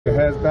Your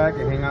heads back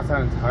and hang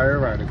outside the entire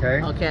ride,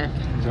 okay? Okay.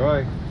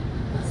 Enjoy.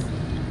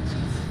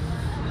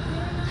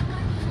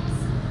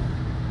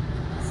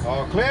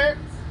 All clear.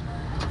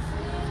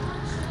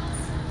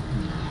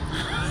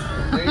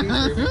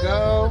 Ladies, here we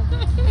go.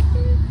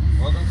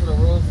 Welcome to the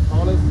world's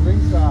tallest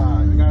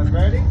slingshot. You guys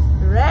ready?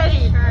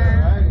 Ready.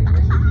 Alrighty.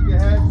 Make sure you keep your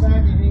heads back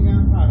and hang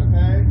outside,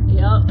 okay?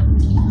 Yep.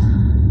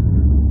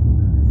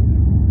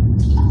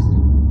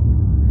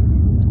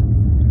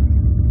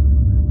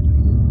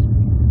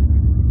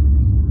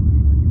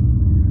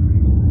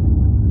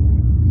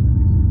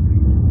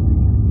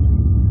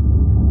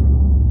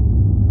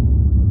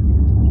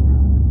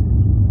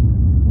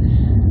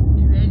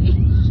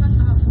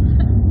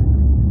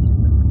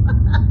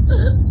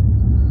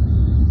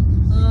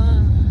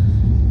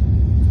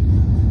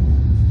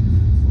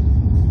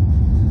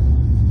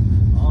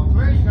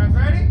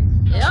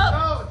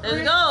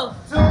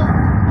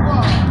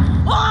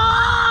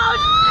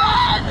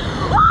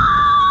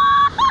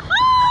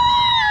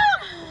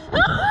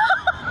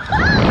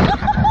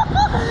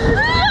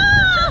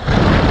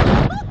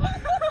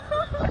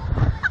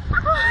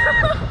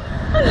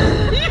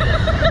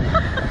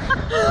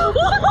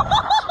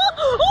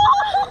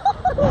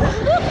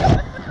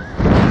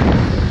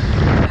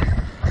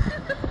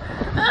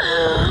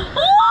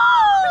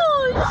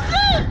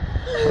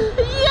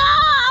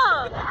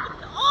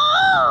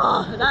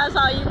 That's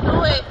how you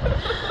do it.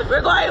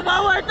 We're going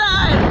one more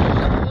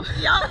time.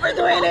 Yup, we're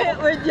doing it.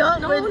 No.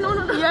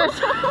 Yes.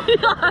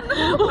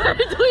 We're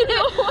doing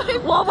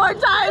it one more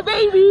time,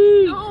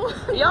 baby. No.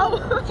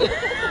 Yup.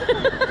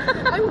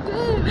 I'm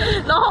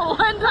good. No,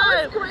 one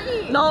time.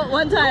 Great. No,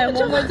 one time.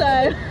 One more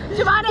time.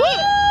 Javonnie,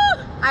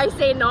 I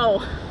say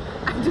no.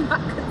 I do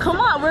not.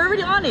 Come on, we're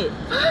already on it.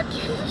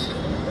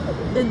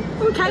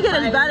 It can't get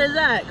as bad as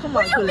that. Come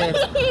on, Kuulei.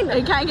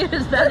 It can't get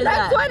as bad as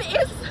that. The next one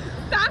is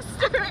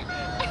faster.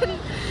 And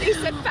they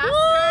said faster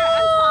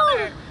and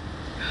taller.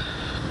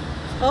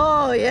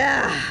 Oh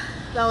yeah,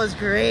 that was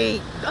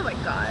great. Oh my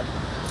god.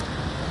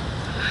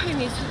 I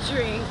need to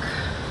drink.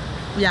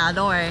 Yeah,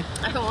 don't worry.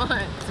 I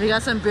want. We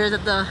got some beers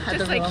at the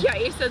Just like room.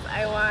 Yai says,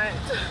 I want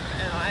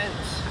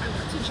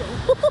to drink.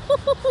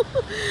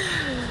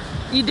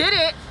 You did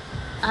it.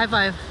 High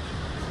five.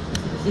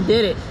 You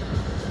did it.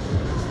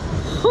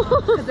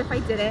 Because if I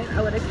didn't,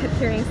 I would have kept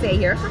hearing say,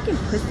 you're a fucking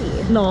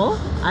pussy. No,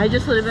 I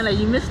just would have been like,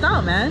 you missed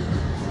out, man.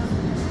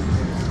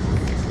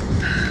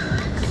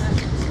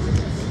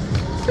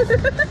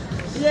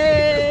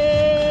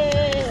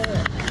 Yay!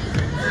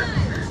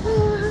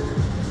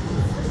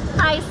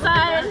 Hi,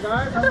 son. Hey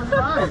guys, how was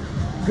mine?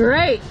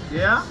 Great.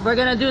 Yeah? We're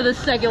gonna do the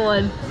second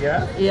one.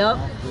 Yeah? Yep.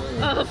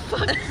 Oh,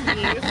 fuck you.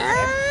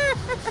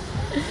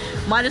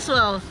 Might as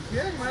well.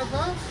 Yeah, might as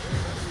well.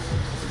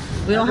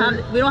 We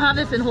don't have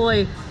this in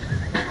Hawaii.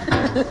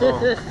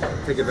 Oh,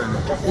 take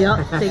advantage.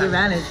 Yep, take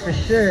advantage for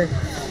sure.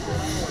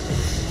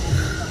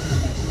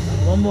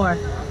 One more.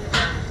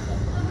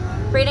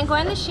 Brayden, go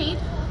in the shade.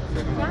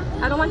 Yeah.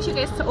 I don't want you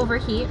guys to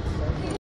overheat.